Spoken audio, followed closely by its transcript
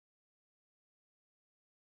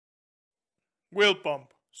Wheel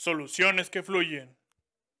Pump, soluciones que fluyen.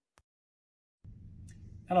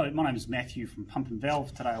 Hello, my name is Matthew from Pump and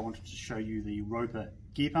Valve. Today I wanted to show you the Roper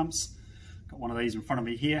gear pumps. Got one of these in front of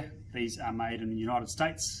me here. These are made in the United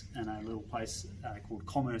States in a little place called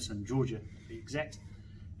Commerce in Georgia, to be exact.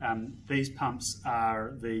 These pumps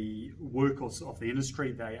are the workhorse of the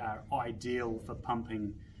industry. They are ideal for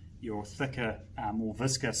pumping your thicker, more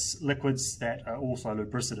viscous liquids that are also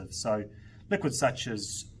lubricative. So liquids such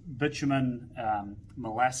as bitumen,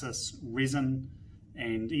 molasses, resin,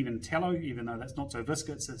 and even tallow, even though that's not so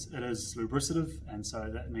viscous, it is lubricative, and so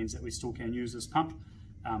that means that we still can use this pump.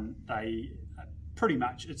 They pretty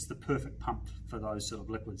much, it's the perfect pump for those sort of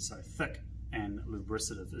liquids, so thick and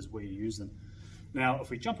lubricative is where you use them. Now if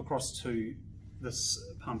we jump across to this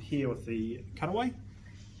pump here with the cutaway,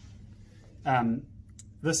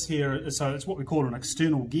 this here, so it's what we call an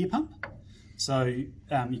external gear pump. So you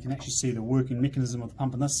can actually see the working mechanism of the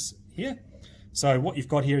pump in this here. So what you've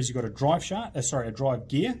got here is you've got a drive shaft, a drive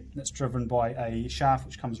gear that's driven by a shaft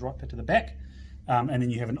which comes right to the back, and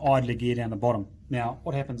then you have an idler gear down the bottom. Now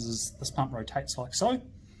what happens is this pump rotates like so.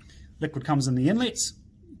 Liquid comes in the inlets,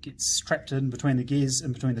 gets trapped in between the gears,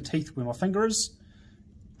 in between the teeth where my finger is,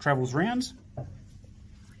 travels round,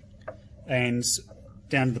 and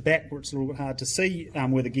down to the back where it's a little bit hard to see,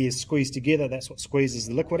 where the gears squeeze together. That's what squeezes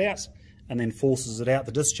the liquid out and then forces it out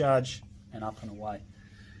the discharge and up and away.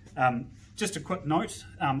 Just a quick note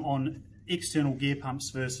on external gear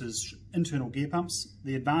pumps versus internal gear pumps.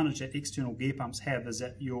 The advantage that external gear pumps have is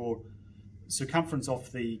that your circumference of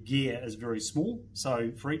the gear is very small,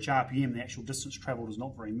 so for each RPM the actual distance travelled is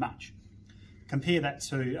not very much. Compare that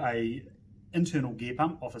to a internal gear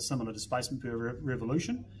pump of a similar displacement per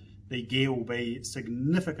revolution. The gear will be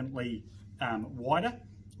significantly wider,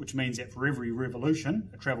 which means that for every revolution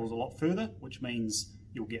it travels a lot further, which means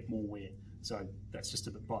you'll get more wear. So that's just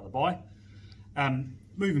a bit by the by.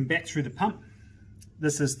 Moving back through the pump,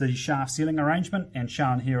 this is the shaft sealing arrangement, and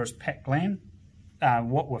shown here is packed gland.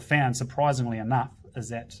 What we've found, surprisingly enough, is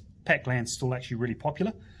that packed gland is still actually really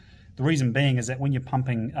popular. The reason being is that when you're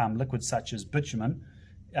pumping liquids such as bitumen,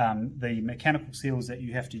 the mechanical seals that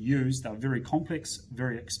you have to use, they're very complex,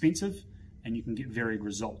 very expensive, and you can get varied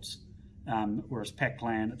results. Whereas packed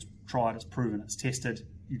gland, it's tried, it's proven, it's tested.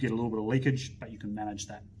 You get a little bit of leakage, but you can manage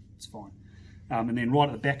that. It's fine. And then right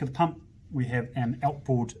at the back of the pump, we have an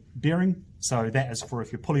outboard bearing. So that is for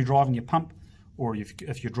if you're pulley driving your pump, or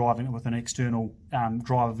if you're driving it with an external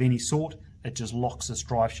drive of any sort, it just locks this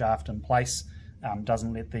drive shaft in place.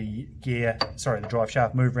 Doesn't let the drive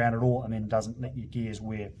shaft move around at all, and then doesn't let your gears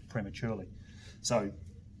wear prematurely. So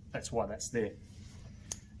that's why that's there.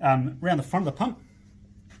 Around the front of the pump,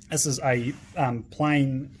 this is a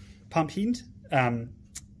plain pump end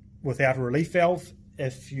without a relief valve.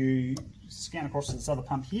 If you scan across to this other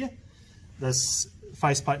pump here, this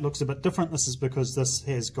faceplate looks a bit different. This is because this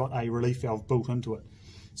has got a relief valve built into it.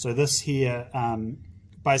 So this here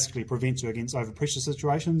basically prevents you against overpressure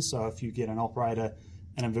situations. So if you get an operator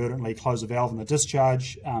inadvertently close a valve in the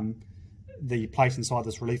discharge, the plate inside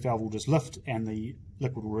this relief valve will just lift and the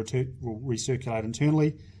liquid will recirculate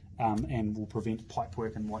internally, and will prevent pipe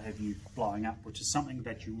work and what have you blowing up, which is something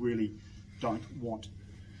that you really don't want.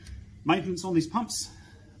 Maintenance on these pumps,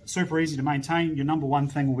 super easy to maintain. Your number one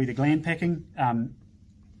thing will be the gland packing.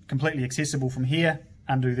 Completely accessible from here.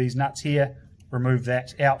 Undo these nuts here, remove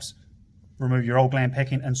that out, remove your old gland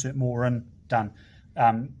packing, insert more in, done.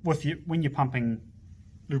 When you're pumping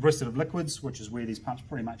lubricative liquids, which is where these pumps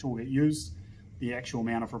pretty much all get used, the actual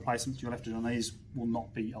amount of replacements you'll have to do on these will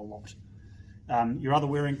not be a lot. Your other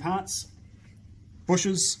wearing parts,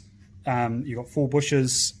 bushes, you've got 4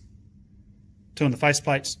 bushes, 2 on the face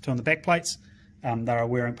plates, 2 on the back plates. They're a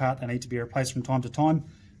wearing part, they need to be replaced from time to time,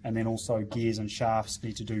 and then also gears and shafts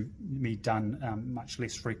need to be done much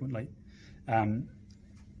less frequently. I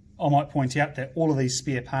might point out that all of these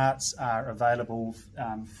spare parts are available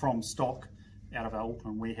from stock out of our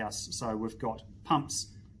Auckland warehouse. So we've got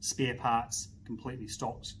pumps, spare parts, completely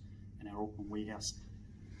stocked in our Auckland warehouse.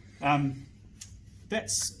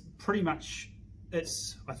 That's pretty much it.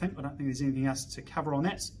 I don't think there's anything else to cover on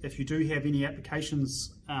that. If you do have any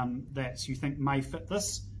applications that you think may fit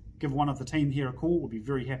this, give one of the team here a call. We'll be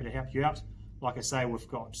very happy to help you out. Like I say, we've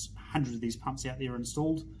got hundreds of these pumps out there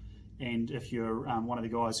installed. And if you're one of the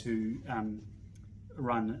guys who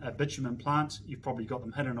run a bitumen plant, you've probably got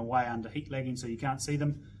them hidden away under heat lagging so you can't see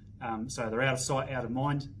them. So they're out of sight, out of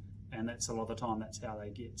mind, and that's a lot of the time that's how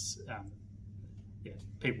they get.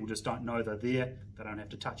 People just don't know they're there, they don't have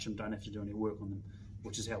to touch them, don't have to do any work on them,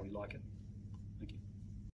 which is how we like it. Thank you.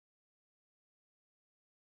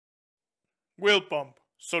 Wheel Pump,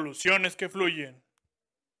 soluciones que fluyen.